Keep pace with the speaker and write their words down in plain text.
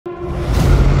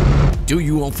Do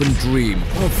you often dream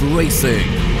of racing?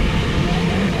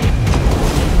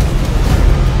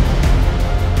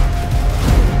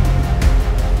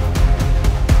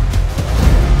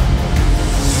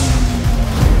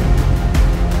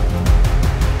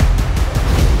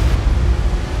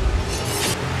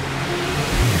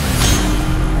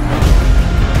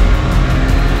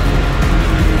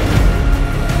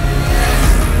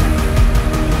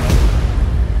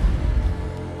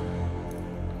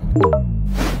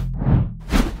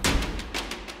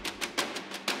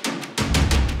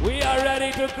 We are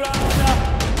ready to crown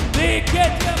the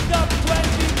KTM Cup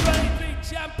 2023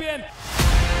 champion.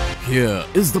 Here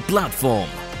is the platform.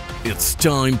 It's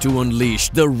time to unleash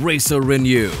the racer in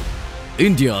you.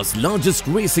 India's largest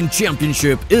racing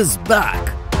championship is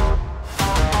back.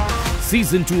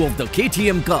 Season 2 of the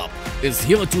KTM Cup is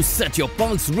here to set your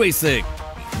pulse racing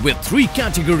with 3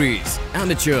 categories: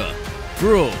 amateur,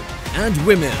 pro and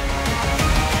women.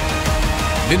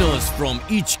 Winners from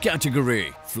each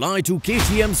category fly to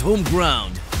KTM's home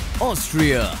ground,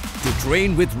 Austria, to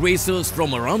train with racers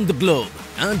from around the globe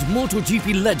and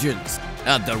MotoGP Legends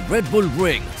at the Red Bull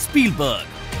Ring, Spielberg.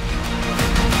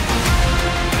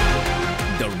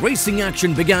 The racing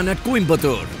action began at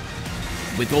Coimbatore,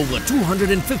 with over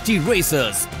 250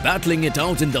 racers battling it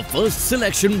out in the first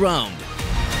selection round.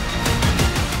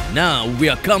 Now we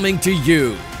are coming to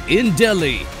you in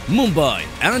Delhi, Mumbai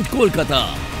and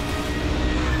Kolkata.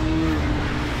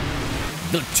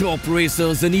 The top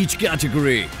racers in each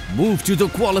category move to the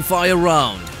qualifier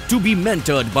round to be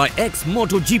mentored by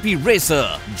ex-MotoGP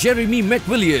racer Jeremy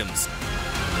McWilliams.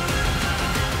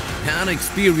 An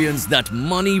experience that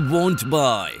money won't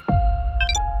buy.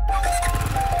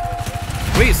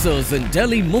 Racers in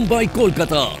Delhi, Mumbai,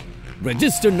 Kolkata.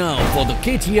 Register now for the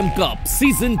KTM Cup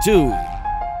Season 2.